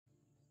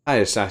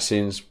Hey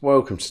Assassins,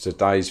 welcome to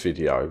today's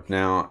video.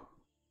 Now,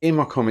 in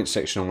my comment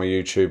section on my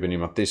YouTube and in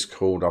my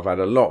Discord, I've had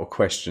a lot of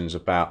questions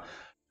about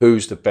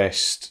who's the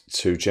best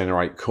to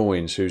generate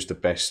coins, who's the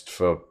best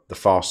for the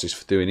fastest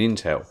for doing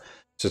Intel.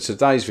 So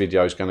today's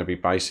video is going to be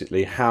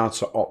basically how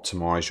to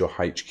optimize your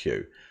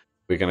HQ.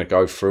 We're going to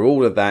go through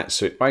all of that,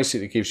 so it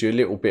basically gives you a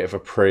little bit of a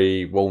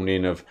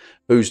pre-warning of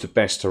who's the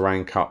best to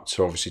rank up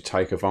to obviously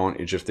take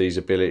advantage of these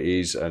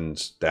abilities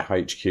and their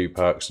HQ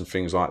perks and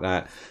things like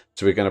that.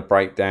 So we're going to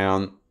break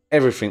down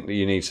everything that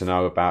you need to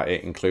know about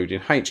it, including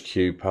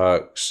HQ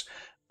perks,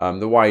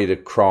 the way the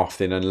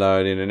crafting and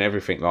learning and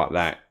everything like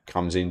that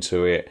comes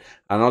into it.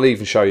 And I'll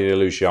even show you the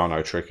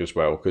Luciano trick as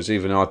well, because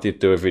even though I did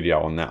do a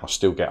video on that, I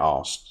still get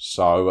asked.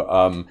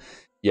 So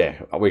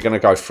yeah, we're going to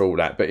go through all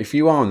that. But if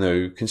you are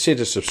new,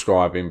 consider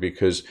subscribing,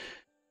 because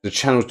the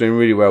channel's doing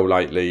really well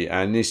lately,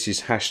 and this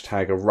is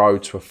hashtag a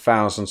road to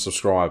 1,000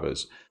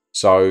 subscribers.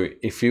 So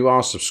if you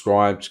are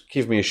subscribed,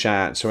 give me a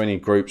shout out to any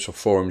groups or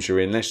forums you're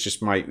in. Let's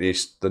just make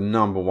this the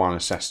 #1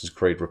 Assassin's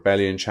Creed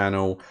Rebellion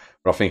channel.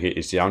 But I think it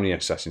is the only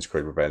Assassin's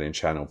Creed Rebellion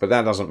channel, but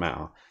that doesn't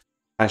matter.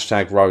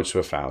 Hashtag road to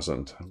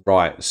 1,000.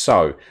 Right,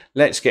 so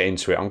let's get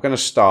into it. I'm going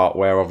to start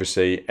where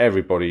obviously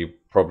everybody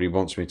probably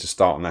wants me to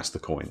start, and that's the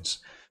coins.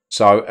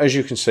 So as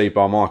you can see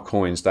by my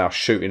coins, they are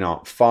shooting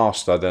up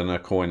faster than a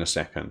coin a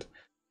second.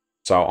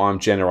 So I'm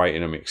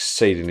generating them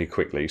exceedingly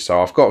quickly.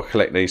 So I've got to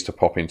collect these to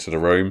pop into the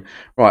room.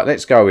 Right,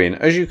 let's go in.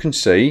 As you can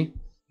see,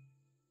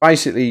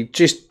 basically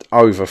just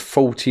over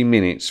 40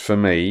 minutes for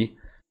me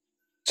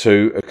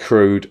to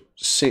accrued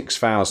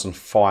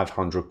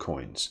 6,500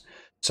 coins.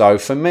 So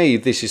for me,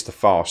 this is the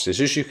fastest.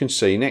 As you can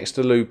see, next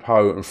to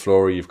Lupo and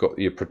Flora, you've got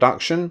your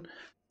production.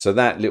 So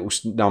that little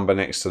number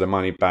next to the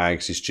money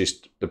bags is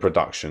just the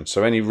production.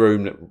 So any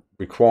room that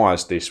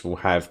requires this will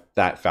have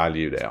that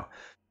value there.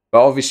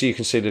 But obviously you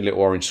can see the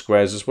little orange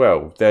squares as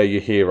well. They're your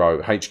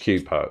hero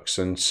HQ perks,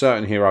 and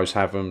certain heroes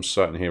have them,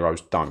 certain heroes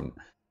don't.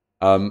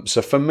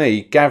 So for me,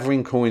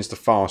 gathering coins the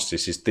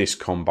fastest is this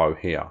combo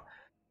here.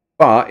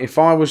 But if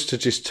I was to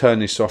just turn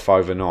this off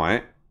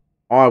overnight,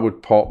 I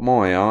would pop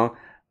Maya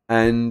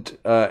and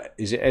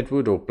is it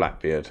Edward or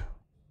Blackbeard?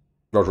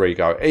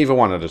 Rodrigo, either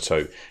one of the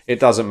two. It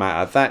doesn't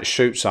matter. That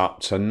shoots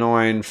up to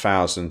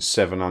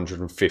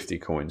 9,750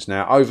 coins.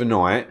 Now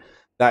overnight,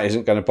 that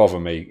isn't going to bother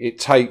me. It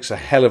takes a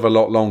hell of a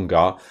lot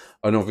longer,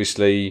 and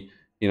obviously,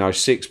 you know,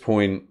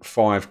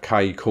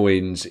 6.5k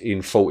coins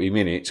in 40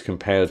 minutes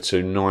compared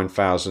to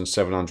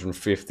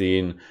 9,750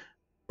 in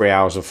 3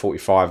 hours and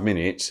 45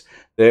 minutes.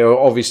 There,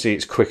 obviously,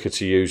 it's quicker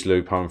to use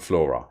Lupo and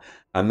Flora,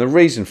 and the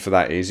reason for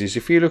that is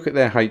if you look at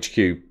their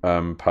HQ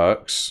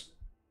perks,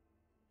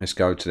 let's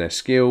go to their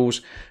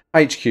skills.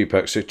 HQ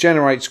perks, so it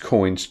generates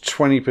coins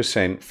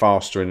 20%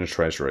 faster in the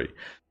treasury.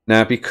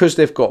 Now, because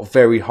they've got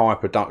very high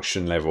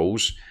production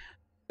levels,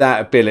 that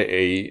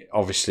ability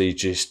obviously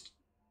just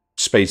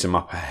speeds them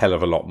up a hell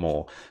of a lot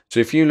more. So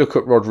if you look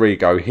at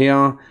Rodrigo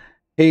here,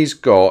 he's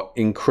got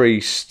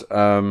increased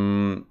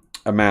amount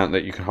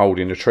that you can hold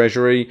in the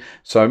treasury.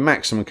 So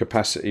maximum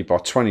capacity by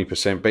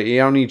 20%, but he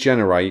only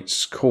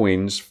generates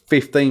coins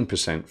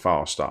 15%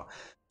 faster.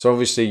 So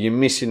obviously you're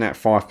missing that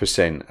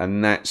 5%,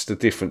 and that's the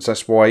difference.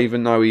 That's why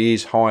even though he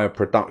is higher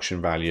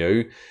production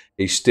value,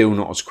 he's still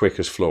not as quick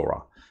as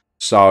Flora.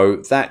 So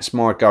that's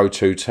my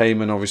go-to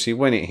team, and obviously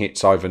when it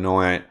hits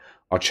overnight,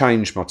 I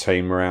change my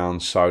team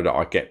around so that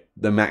I get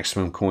the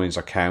maximum coins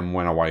I can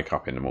when I wake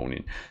up in the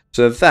morning.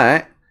 So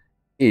that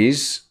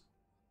is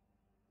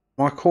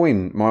my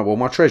coin,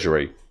 my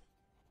treasury.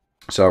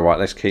 So right,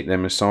 let's keep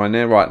them assigned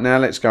there. Right, now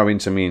let's go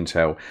into my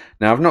Intel.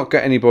 Now I've not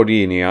got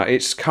anybody in here.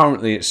 It's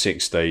currently at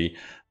 60.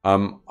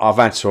 I've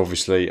had to,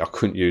 obviously, I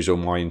couldn't use all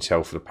my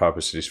Intel for the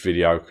purpose of this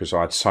video because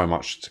I had so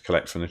much to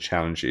collect from the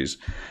challenges.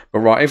 But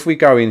right, if we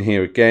go in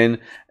here again,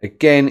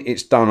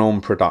 it's done on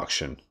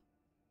production.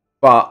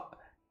 But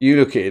you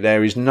look at it,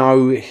 there is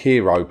no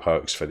hero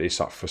perks for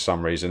this for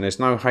some reason. There's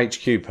no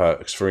HQ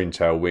perks for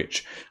Intel,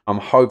 which I'm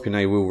hoping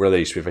they will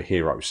release with a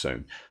hero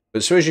soon.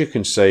 But so as you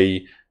can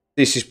see,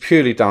 this is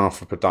purely done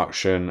off of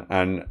production,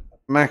 and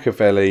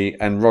Machiavelli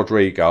and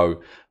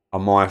Rodrigo are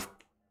my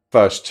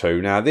first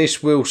two. Now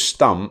this will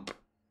stump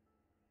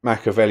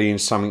Machiavelli in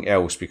something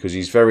else because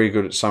he's very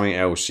good at something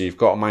else, so you've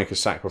got to make a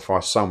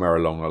sacrifice somewhere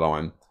along the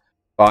line.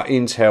 But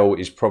Intel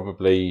is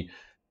probably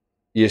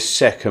your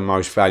second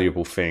most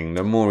valuable thing.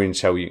 The more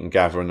Intel you can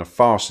gather and the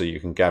faster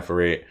you can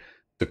gather it,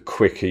 the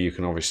quicker you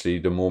can, obviously,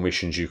 the more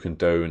missions you can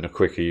do and the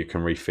quicker you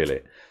can refill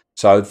it.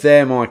 So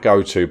they're my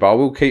go-to, but I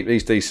will keep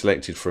these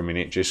deselected for a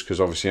minute just because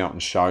obviously I can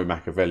show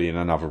Machiavelli in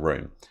another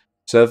room.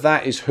 So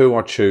that is who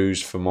I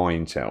choose for my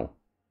Intel.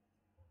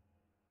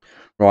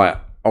 Right,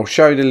 I'll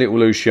show you the little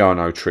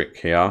Luciano trick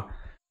here.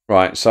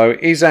 Right, so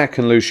Isaac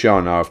and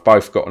Luciano have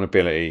both got an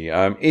ability.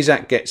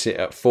 Isaac gets it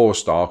at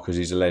 4-star because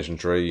he's a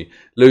legendary.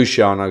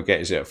 Luciano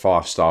gets it at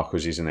 5-star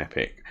because he's an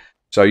epic.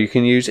 So you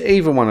can use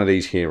either one of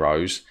these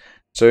heroes.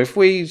 So if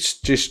we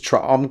just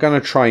try, I'm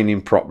going to train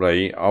him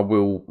properly. I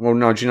will, well,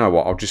 no, do you know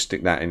what? I'll just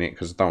stick that in it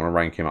because I don't want to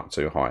rank him up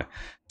too high.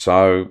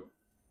 So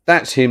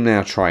that's him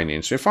now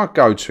training. So if I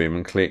go to him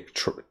and click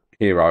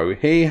hero,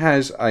 he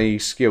has a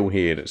skill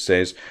here that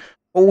says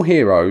all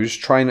heroes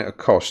train at a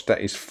cost that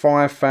is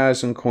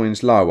 5,000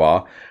 coins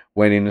lower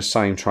when in the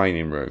same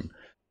training room.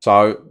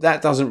 So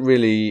that doesn't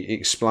really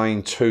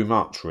explain too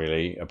much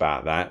really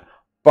about that,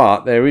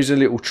 but there is a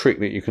little trick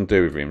that you can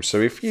do with him.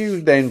 So if you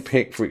then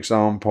pick, for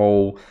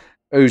example,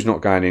 who's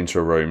not going into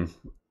a room,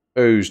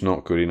 who's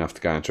not good enough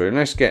to go into a room.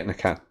 Let's get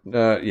Nakat.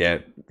 Yeah,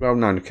 well,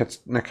 no,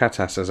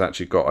 Nakatas has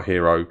actually got a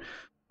hero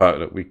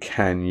that we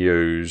can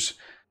use.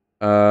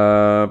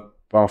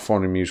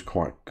 Bartholomew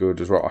quite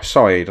good as well.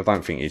 Saeed, I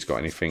don't think he's got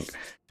anything.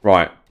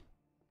 Right.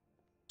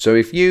 So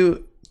if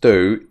you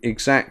do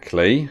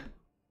exactly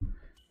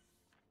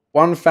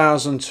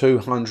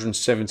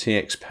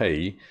 1,270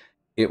 XP,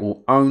 it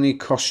will only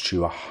cost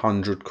you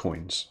 100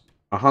 coins.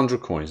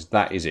 100 coins,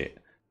 that is it.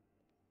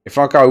 If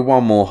I go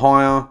one more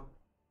higher,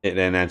 it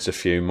then adds a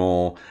few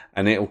more,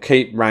 and it will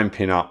keep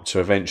ramping up to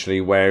eventually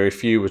where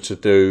if you were to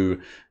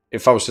do,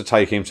 if I was to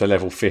take him to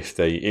level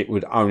 50, it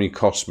would only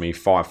cost me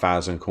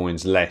 5,000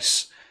 coins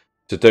less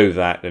to do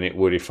that than it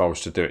would if I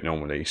was to do it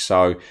normally.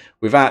 So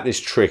without this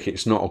trick,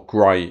 it's not a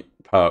great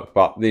perk,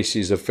 but this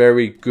is a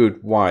very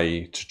good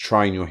way to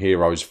train your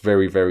heroes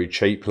very, very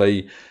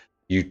cheaply.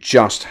 You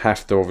just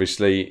have to,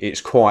 obviously,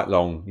 it's quite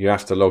long. You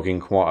have to log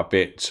in quite a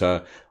bit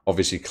to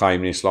obviously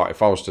claim this. Like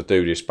if I was to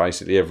do this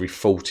basically every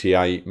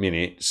 48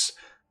 minutes,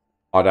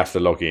 I'd have to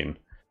log in.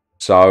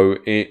 So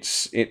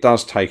it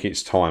does take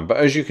its time. But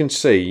as you can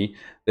see,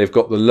 they've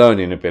got the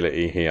learning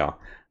ability here.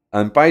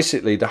 And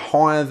basically, the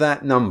higher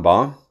that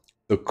number,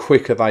 the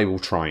quicker they will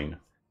train.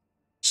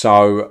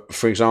 So,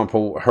 for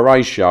example,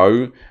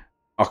 Horatio,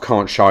 I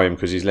can't show him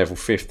because he's level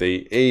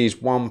 50. He's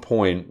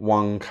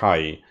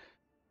 1.1k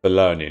for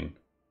learning.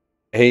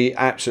 He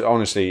absolutely,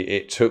 honestly,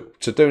 it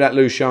took, to do that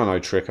Luciano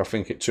trick, I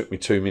think it took me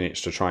 2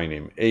 minutes to train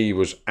him. He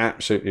was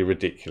absolutely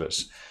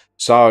ridiculous.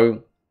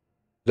 So,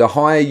 the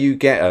higher you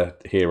get a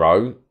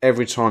hero,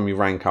 every time you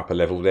rank up a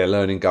level, their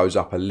learning goes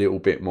up a little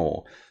bit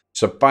more.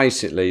 So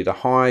basically, the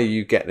higher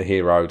you get the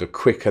hero, the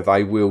quicker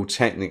they will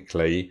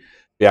technically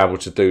be able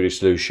to do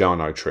this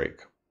Luciano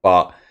trick.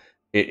 But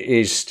it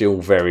is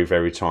still very,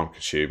 very time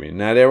consuming.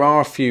 Now, there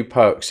are a few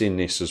perks in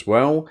this as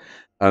well.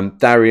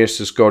 Darius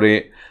has got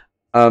it.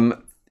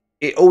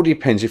 It all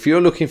depends. If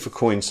you're looking for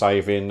coin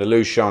saving, the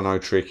Luciano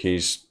trick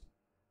is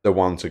the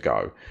one to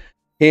go.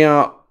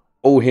 Here,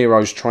 all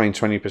heroes train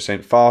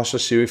 20% faster.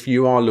 So if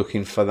you are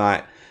looking for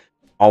that,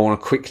 I want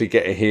to quickly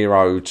get a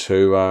hero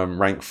to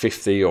rank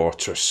 50 or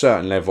to a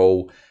certain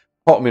level,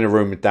 pop them in a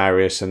room with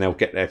Darius and they'll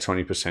get there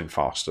 20%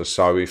 faster.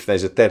 So if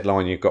there's a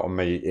deadline you've got to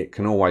meet, it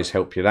can always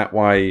help you that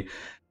way.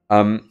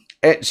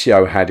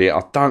 Ezio had it.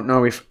 I don't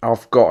know if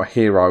I've got a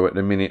hero at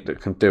the minute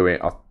that can do it.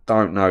 I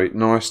don't know. It's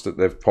nice that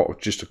they've put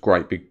just a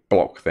great big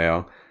block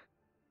there.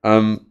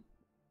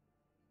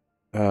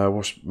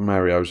 What's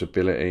Mario's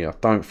ability? I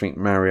don't think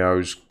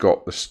Mario's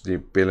got the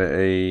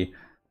ability.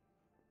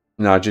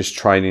 No, just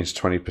training's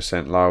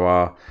 20%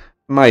 lower.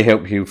 May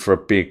help you for a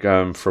big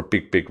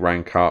big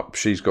rank up.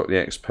 She's got the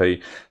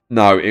XP.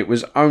 No, it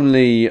was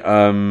only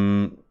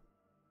Ezio.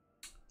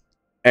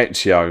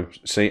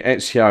 See,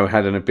 Ezio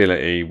had an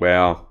ability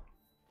where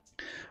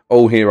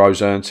all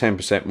heroes earn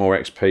 10% more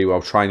XP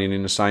while training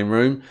in the same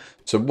room.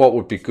 So what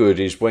would be good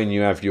is when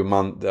you have your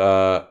month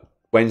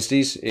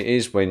Wednesdays, it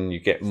is when you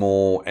get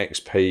more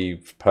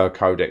XP per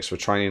codex for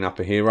training up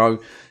a hero.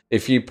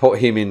 If you put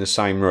him in the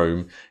same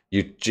room,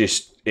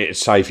 it'd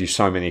save you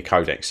so many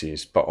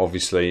codexes. But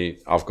obviously,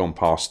 I've gone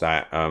past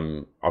that.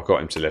 I've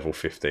got him to level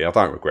 50. I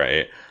don't regret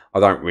it. I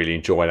don't really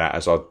enjoy that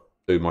as I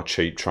do my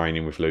cheap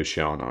training with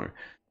Luciano.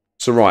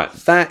 So right,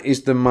 that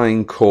is the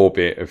main core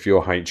bit of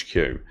your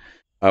HQ.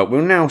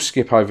 We'll now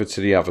skip over to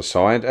the other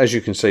side. As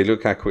you can see,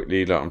 look how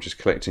quickly, look, I'm just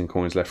collecting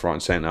coins left, right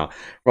and centre.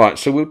 Right,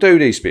 so we'll do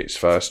these bits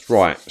first.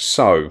 Right,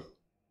 so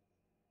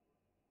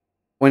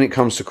when it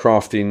comes to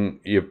crafting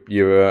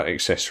your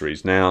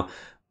accessories. Now,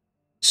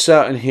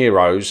 certain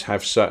heroes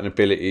have certain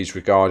abilities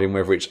regarding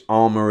whether it's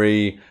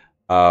armory,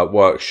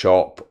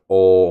 workshop,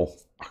 or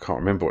I can't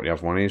remember what the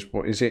other one is.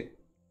 What is it?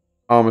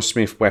 Armor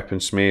smith,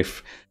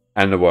 weaponsmith,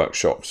 and the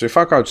workshop. So if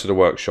I go to the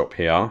workshop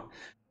here,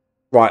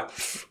 right,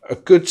 a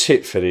good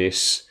tip for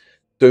this,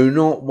 do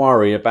not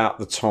worry about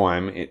the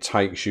time it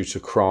takes you to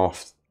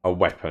craft a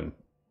weapon,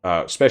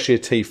 especially a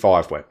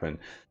T5 weapon.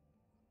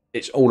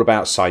 It's all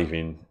about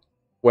saving.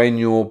 When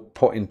you're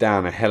putting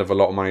down a hell of a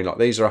lot of money, like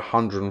these are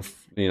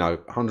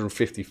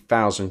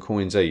 150,000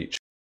 coins each.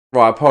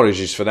 Right,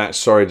 apologies for that.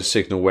 Sorry, the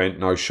signal went.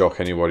 No shock,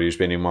 anybody who's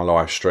been in my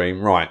live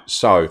stream. Right,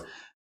 so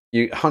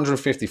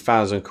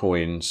 150,000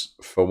 coins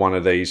for one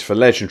of these. For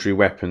legendary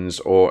weapons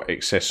or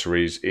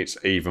accessories, it's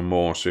even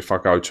more. So if I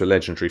go to a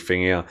legendary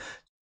thing here,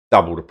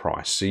 double the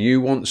price. So you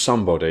want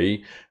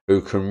somebody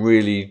who can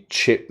really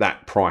chip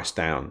that price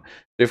down.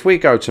 If we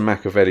go to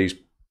Machiavelli's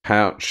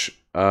pouch,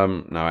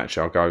 no,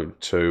 actually, I'll go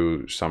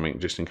to something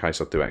just in case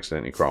I do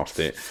accidentally craft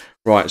it.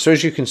 Right, so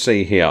as you can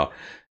see here,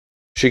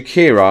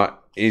 Shakira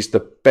is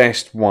the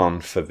best one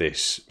for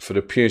this, for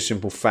the pure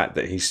simple fact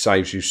that he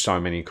saves you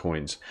so many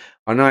coins.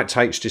 I know it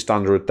takes just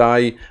under a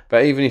day,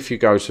 but even if you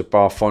go to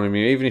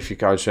Bartholomew, even if you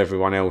go to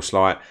everyone else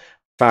like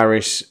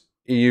Faris,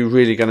 are you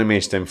really going to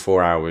miss them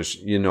 4 hours?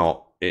 You're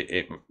not.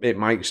 It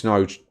makes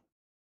no,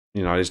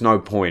 there's no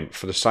point.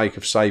 For the sake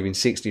of saving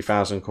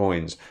 60,000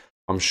 coins,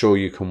 I'm sure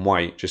you can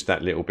wait just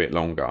that little bit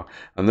longer.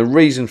 And the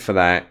reason for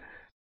that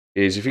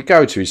is if you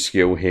go to his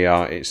skill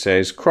here, it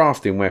says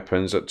crafting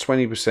weapons at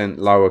 20%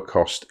 lower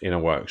cost in a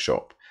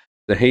workshop.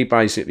 So he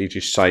basically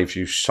just saves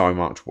you so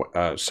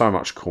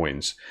much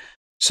coins.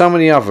 Some of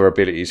the other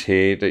abilities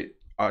here that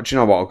do you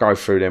know what? I'll go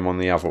through them on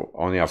the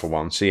other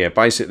one. So yeah,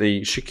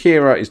 basically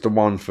Shakira is the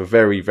one for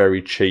very,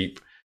 very cheap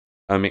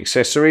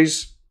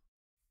accessories.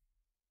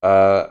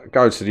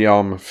 Go to the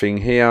armor thing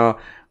here.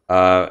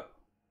 I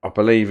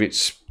believe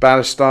it's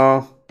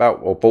Baltasar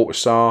or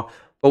Baltasar.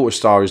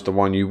 Baltasar is the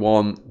one you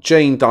want.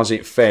 Jean does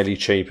it fairly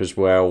cheap as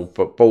well,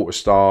 but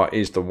Baltasar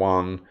is the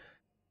one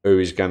who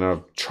is going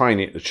to train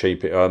it the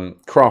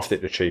cheapest, craft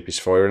it the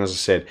cheapest for you. And as I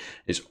said,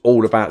 it's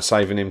all about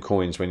saving them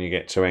coins when you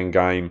get to end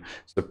game.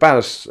 So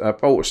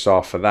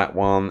Baltasar for that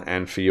one,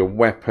 and for your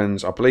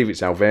weapons, I believe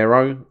it's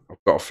Alvaro.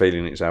 I've got a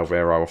feeling it's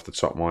Alvaro off the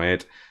top of my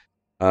head.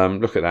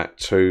 Look at that,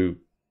 2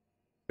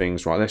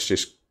 things. Right, let's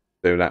just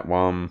do that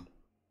one.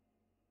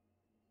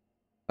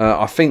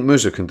 I think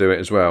Musa can do it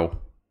as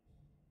well.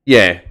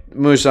 Yeah,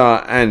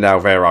 Musa and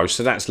Alvaro,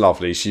 so that's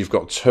lovely. So you've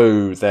got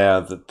 2 there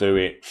that do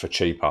it for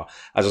cheaper.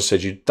 As I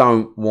said, you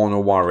don't want to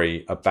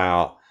worry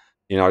about,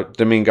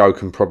 Domingo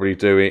can probably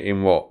do it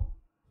in what,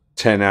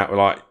 10 out,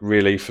 like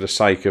really for the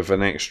sake of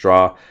an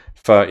extra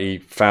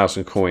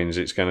 30,000 coins,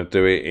 it's going to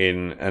do it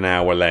in an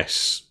hour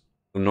less.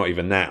 Not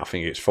even that, I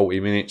think it's 40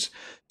 minutes.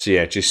 So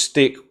yeah, just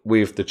stick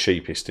with the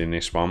cheapest in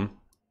this one.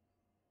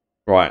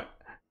 Right,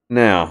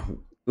 now,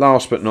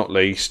 last but not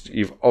least,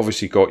 you've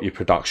obviously got your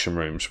production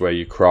rooms where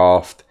you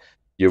craft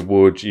your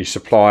wood, your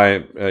supply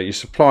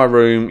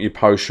room, your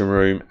potion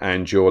room,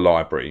 and your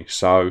library.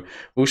 So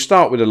we'll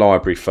start with the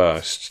library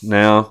first.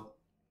 Now,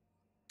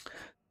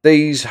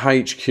 these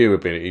HQ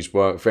abilities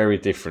work very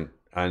different,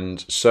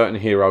 and certain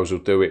heroes will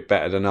do it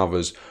better than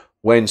others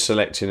when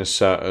selecting a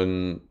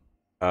certain,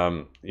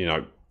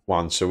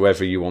 one. So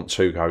whether you want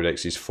 2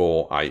 codexes,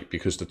 4, 8,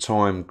 because the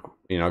time,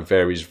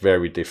 varies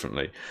very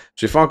differently.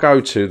 So if I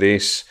go to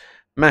this,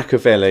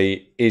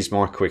 Machiavelli is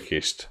my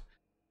quickest.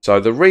 So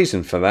the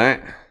reason for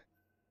that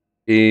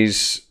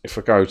is if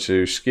I go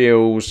to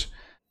skills,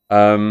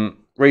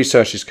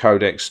 researches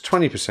codex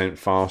 20%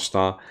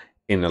 faster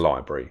in the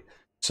library.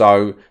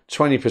 So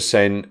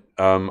 20%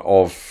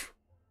 of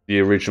the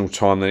original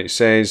time that it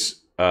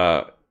says,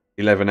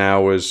 11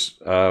 hours,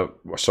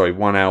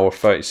 1 hour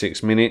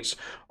 36 minutes.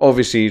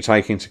 Obviously, you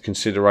take into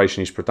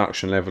consideration his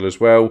production level as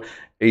well.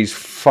 He's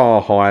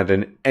far higher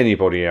than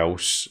anybody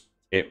else.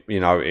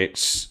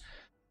 It's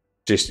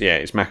just, yeah,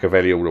 it's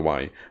Machiavelli all the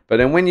way. But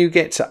then when you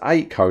get to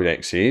 8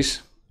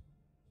 codexes,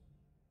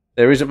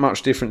 there isn't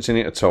much difference in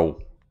it at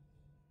all.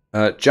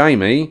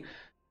 Jamie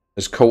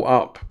has caught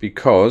up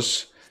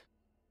because,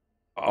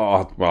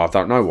 I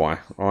don't know why.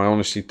 I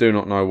honestly do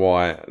not know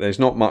why. There's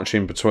not much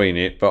in between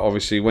it, but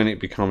obviously when it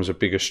becomes a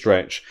bigger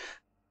stretch,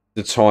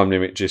 the time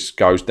limit just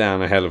goes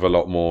down a hell of a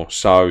lot more.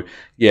 So,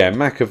 yeah,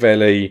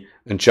 Machiavelli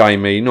and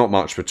Jamie, not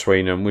much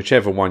between them.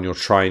 Whichever one you're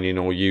training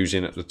or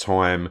using at the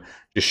time,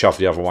 just shove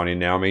the other one in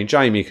now. I mean,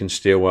 Jamie can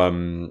still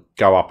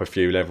go up a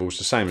few levels,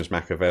 the same as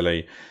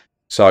Machiavelli.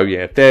 So,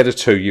 yeah, they're the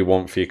 2 you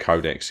want for your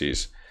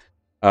codexes.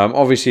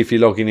 Obviously, if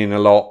you're logging in a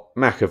lot,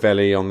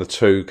 Machiavelli on the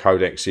 2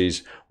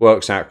 codexes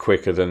works out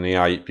quicker than the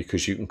 8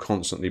 because you can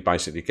constantly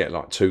basically get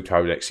like 2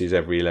 codexes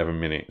every 11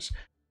 minutes.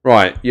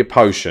 Right, your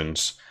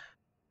potions.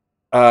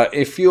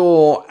 If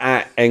you're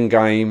at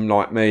endgame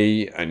like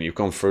me and you've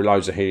gone through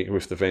loads of Healing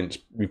Rift events,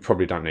 you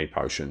probably don't need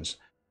potions.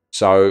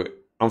 So,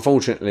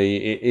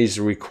 unfortunately, it is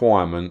a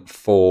requirement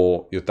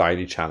for your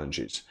daily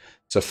challenges.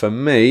 So, for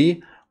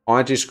me,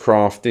 I just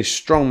craft this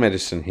strong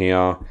medicine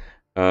here.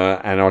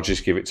 And I'll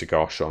just give it to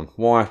Garchon.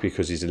 Why?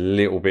 Because he's a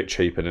little bit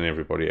cheaper than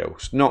everybody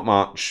else. Not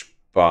much,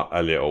 but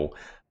a little.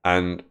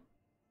 And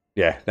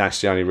yeah,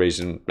 that's the only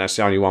reason. That's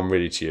the only one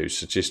really to use.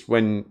 So just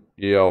when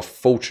you're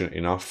fortunate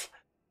enough,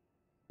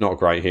 not a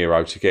great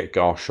hero, to get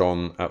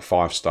Garchon at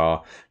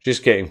 5-star,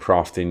 just get him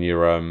crafting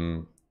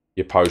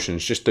your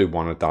potions. Just do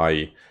 1 a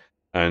day,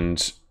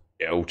 and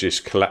it'll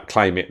just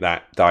claim it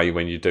that day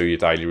when you do your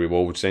daily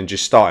rewards. Then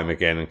just start him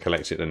again and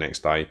collect it the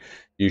next day.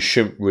 You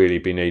shouldn't really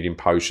be needing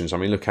potions. I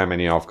mean, look how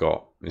many I've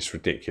got. It's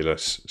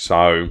ridiculous.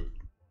 So,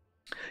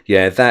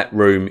 yeah, that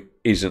room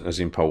isn't as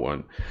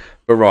important.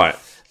 But right,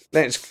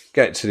 let's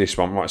get to this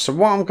one. Right, so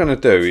what I'm going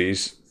to do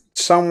is,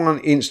 someone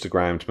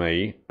Instagrammed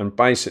me and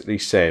basically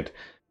said,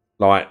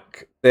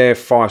 like, their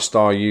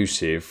 5-star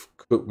Yusuf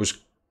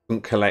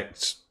couldn't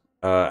collect,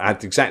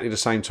 had exactly the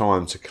same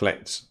time to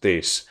collect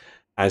this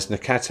as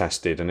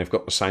Nakatas did, and they've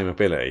got the same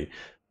ability.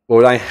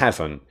 Well, they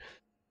haven't.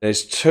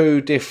 There's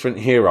 2 different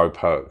hero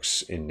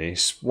perks in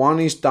this. One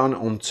is done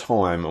on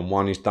time and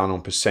one is done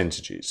on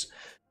percentages.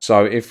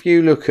 So if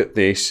you look at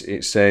this,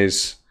 it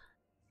says,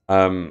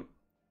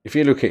 if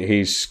you look at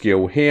his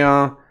skill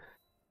here,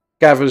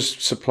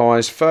 gathers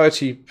supplies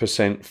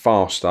 30%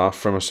 faster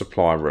from a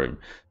supply room.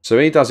 So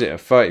he does it at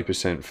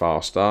 30%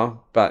 faster,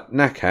 but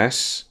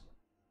Nakas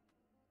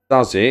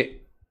does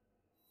it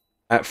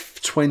at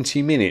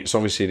 20 minutes.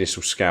 Obviously, this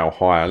will scale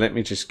higher. Let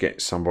me just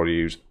get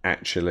somebody who's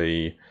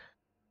actually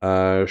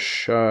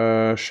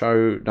Alonso.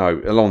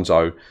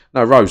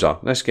 No, Rosa.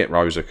 Let's get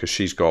Rosa because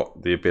she's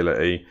got the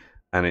ability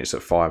and it's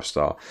at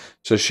 5-star.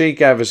 So she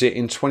gathers it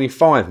in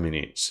 25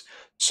 minutes.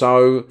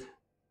 So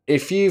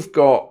if you've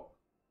got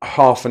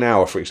half an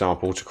hour, for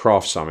example, to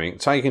craft something,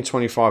 taking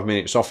 25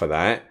 minutes off of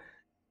that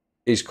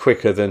is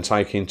quicker than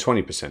taking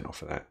 20%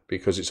 off of that,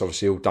 because it's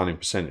obviously all done in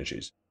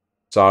percentages.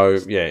 So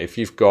yeah, if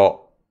you've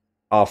got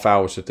half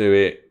hour to do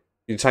it,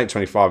 you take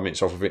 25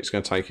 minutes off of it, it's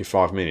going to take you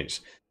 5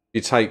 minutes.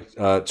 You take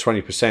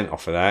 20%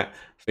 off of that,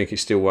 I think it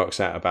still works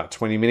out about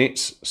 20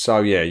 minutes.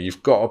 So yeah,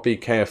 you've got to be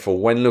careful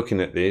when looking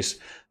at this,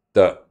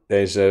 that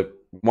there's a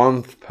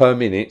 1 per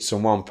minute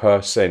and 1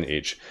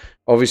 percentage.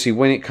 Obviously,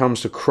 when it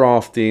comes to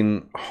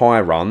crafting high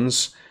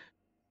runs,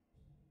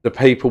 the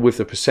people with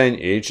the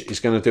percentage is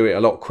going to do it a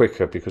lot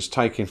quicker, because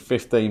taking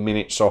 15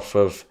 minutes off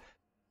of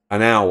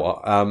an hour,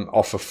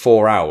 off of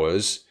 4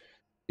 hours,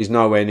 is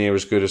nowhere near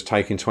as good as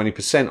taking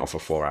 20% off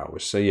of 4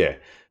 hours. So yeah,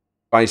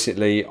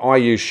 basically, I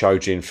use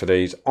Shojin for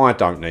these. I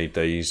don't need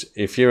these.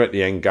 If you're at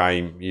the end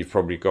game, you've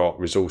probably got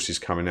resources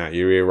coming out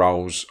your ear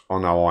rolls. I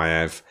know I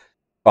have.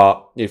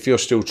 But if you're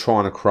still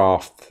trying to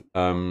craft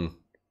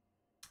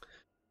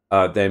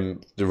then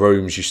the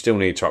rooms, you still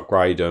need to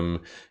upgrade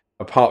them.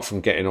 Apart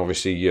from getting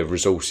obviously your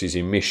resources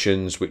in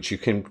missions, which you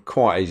can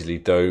quite easily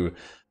do,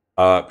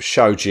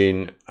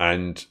 Shojin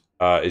and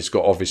it's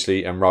got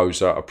obviously, and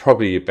Rosa are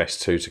probably your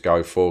best two to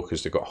go for,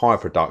 because they've got high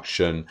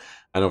production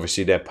and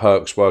obviously their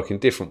perks work in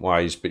different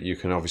ways, but you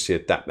can obviously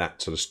adapt that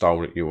to the style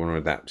that you want to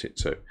adapt it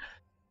to.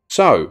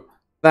 So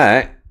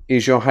that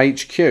is your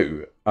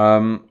HQ.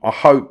 I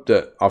hope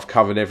that I've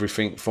covered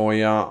everything for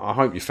you. I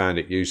hope you found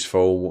it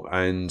useful,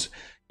 and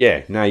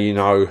yeah, now you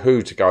know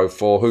who to go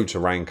for, who to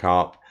rank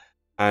up,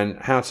 and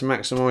how to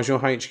maximise your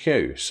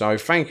HQ. So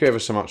thank you ever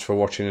so much for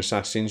watching,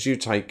 Assassins. You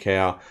take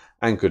care,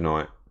 and good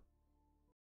night.